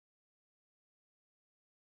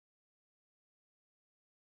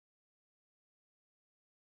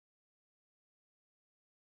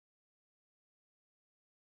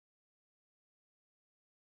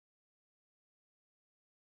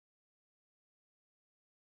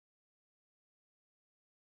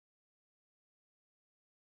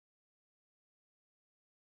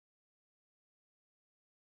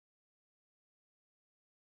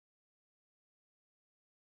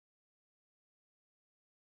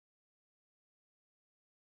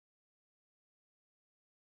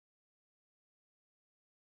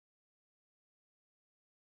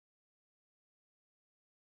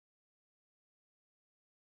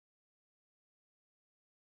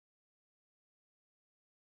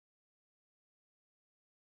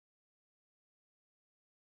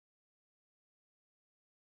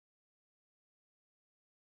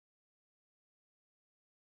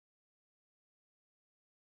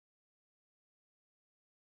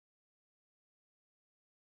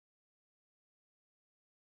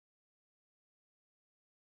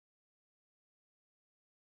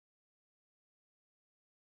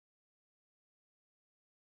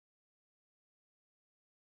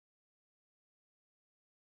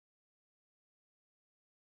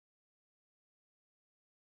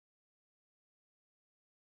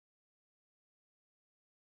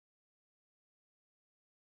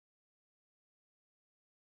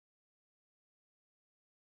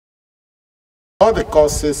All the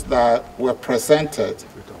courses that were presented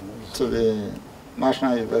to the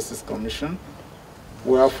National University Commission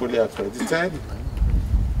were fully accredited.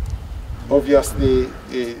 Obviously,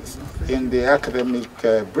 in the academic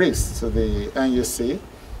briefs to the NUC,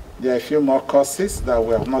 there are a few more courses that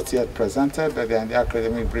we have not yet presented, but they are in the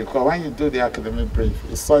academic brief. Because when you do the academic brief,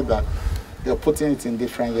 you saw that they're putting it in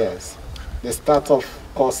different years. They start off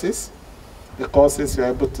courses. The courses you're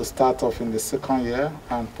able to start off in the second year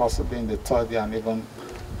and possibly in the third year, and even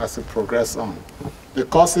as you progress on. The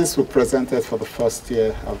courses we presented for the first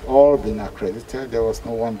year have all been accredited. There was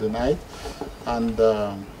no one denied. And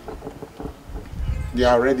they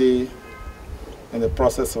are already in the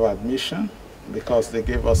process of admission because they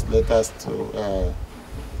gave us letters to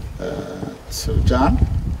JAM.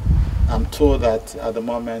 I'm told that at the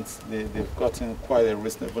moment they've gotten quite a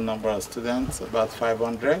reasonable number of students, about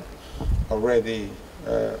 500, already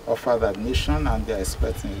offered admission, and they're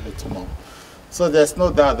expecting a little more. So there's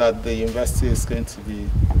no doubt that the university is going to be,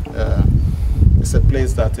 it's a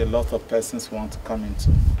place that a lot of persons want to come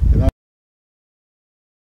into. You know,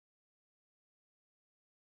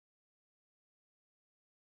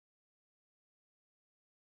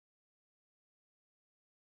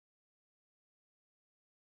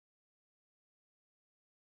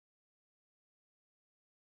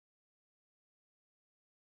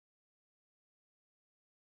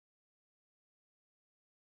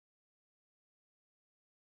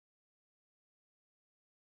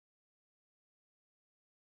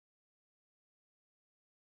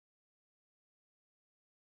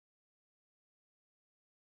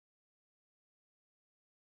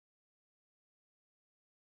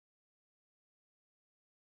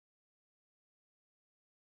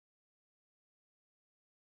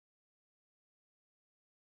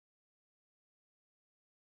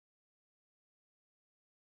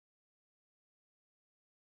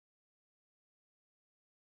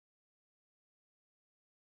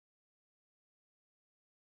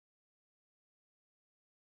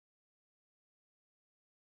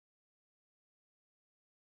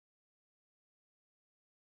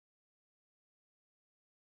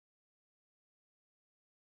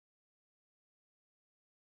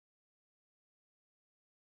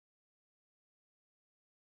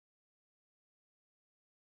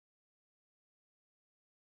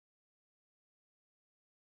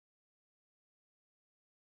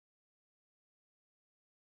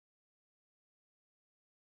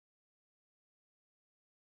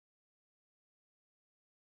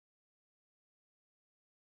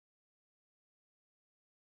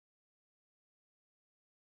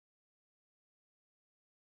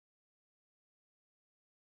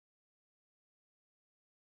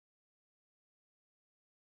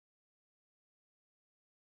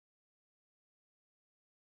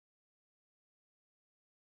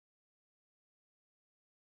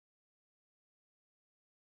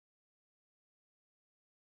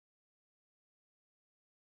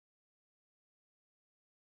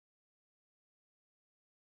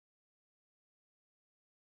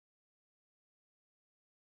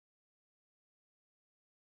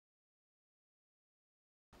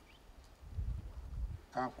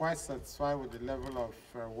 I'm quite satisfied with the level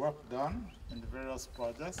of work done in the various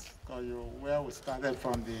projects, because you're where we started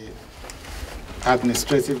from the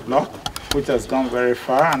administrative block, which has gone very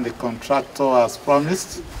far, and the contractor has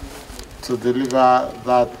promised to deliver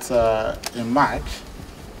that in March.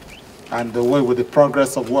 And the way with the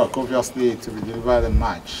progress of work, obviously, to be delivered in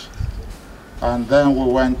March. And then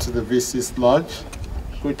we went to the VC's Lodge,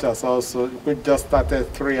 which just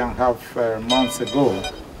started 3.5 months ago.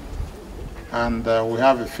 And we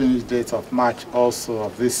have a finish date of March also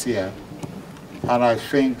of this year. And I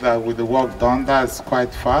think that with the work done, that's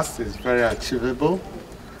quite fast, it's very achievable.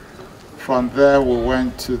 From there, we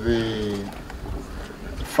went to the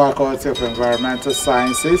Faculty of Environmental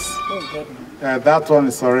Sciences. That one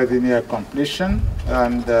is already near completion,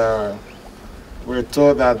 and we're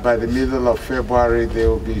told that by the middle of February, they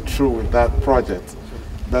will be through with that project.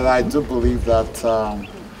 But I do believe that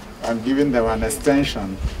I'm giving them an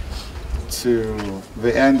extension to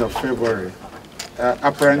the end of February.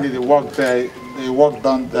 Apparently the work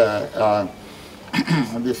done there,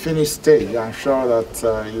 the finished stage, I'm sure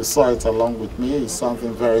that you saw it along with me, is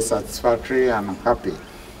something very satisfactory, and I'm happy.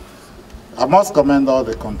 I must commend all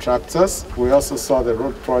the contractors. We also saw the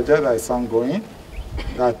road project that is ongoing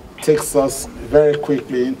that takes us very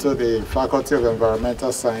quickly into the Faculty of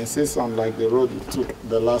Environmental Sciences, unlike the road we took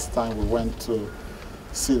the last time we went to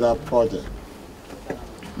see that project.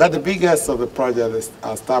 But the biggest of the project,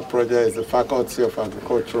 our star project, is the Faculty of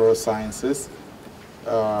Agricultural Sciences.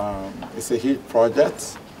 It's a huge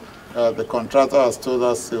project. The contractor has told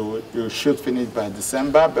us you should finish by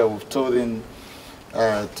December, but we've told him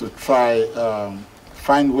to try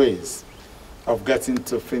find ways of getting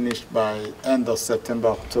to finish by end of September,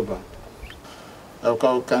 October. We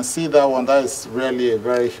can see that one. That is really a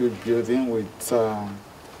very huge building with a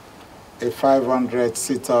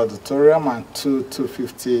 500-seat auditorium and two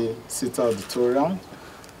 250-seat auditorium,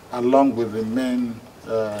 along with the main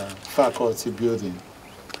faculty building.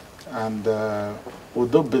 And we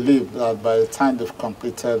do believe that by the time they've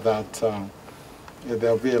completed that,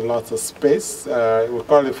 there'll be a lot of space. We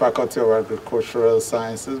call it Faculty of Agricultural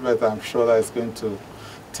Sciences, but I'm sure that it's going to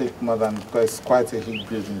take more than, because it's quite a huge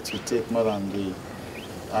building, to take more than the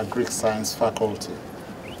Agric Science faculty.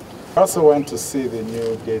 I also went to see the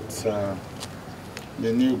new gate,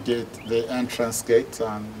 the entrance gate,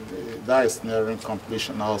 and that is nearing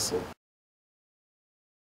completion also.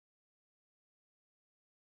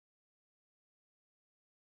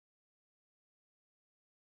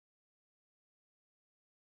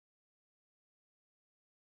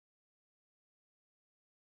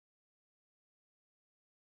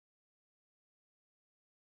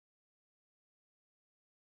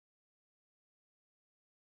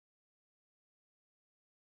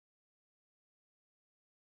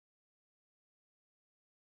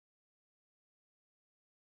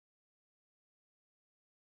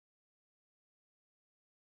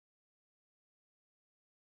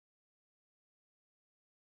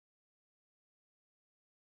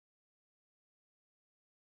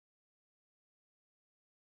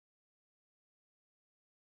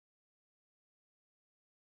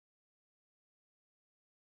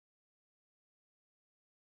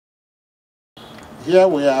 Here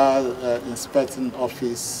we are inspecting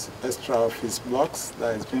extra office blocks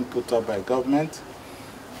that is being put up by government.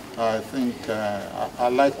 I think I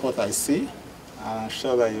like what I see, and I'm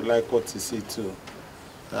sure that you like what you see too.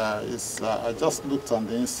 I just looked on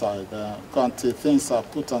the inside. Until things are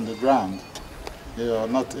put on the ground, you are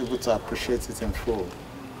not able to appreciate it in full.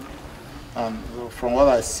 And from what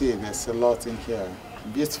I see, there's a lot in here.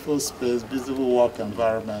 Beautiful space, beautiful work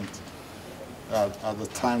environment. At the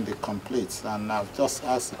time they complete. And I've just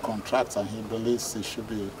asked the contractor, and he believes it should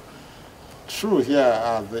be through here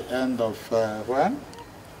at the end of when?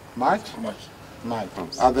 March? March.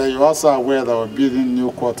 And then you're also aware that we're building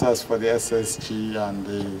new quarters for the SSG and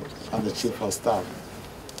the Chief of Staff.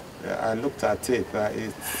 I looked at it.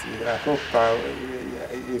 I hope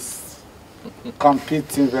it's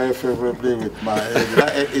competing very favorably with my.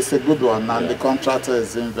 It's a good one, and the contractor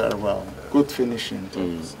is doing very well. Good finishing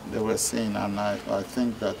they were seeing, and I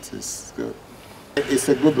think that is good. It's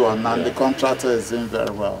a good one, and the contractor is doing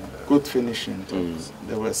very well. Good finishing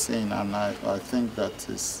they were seeing, and I think that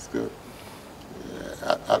is good.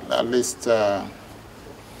 At least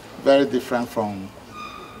very different from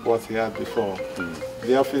what he had before.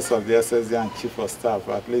 The office of the SSD and Chief of Staff,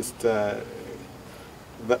 at least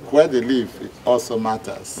where they live, it also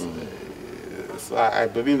matters. So I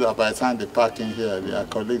believe that by the time they park in here, their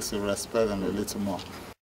colleagues will respect them a little more.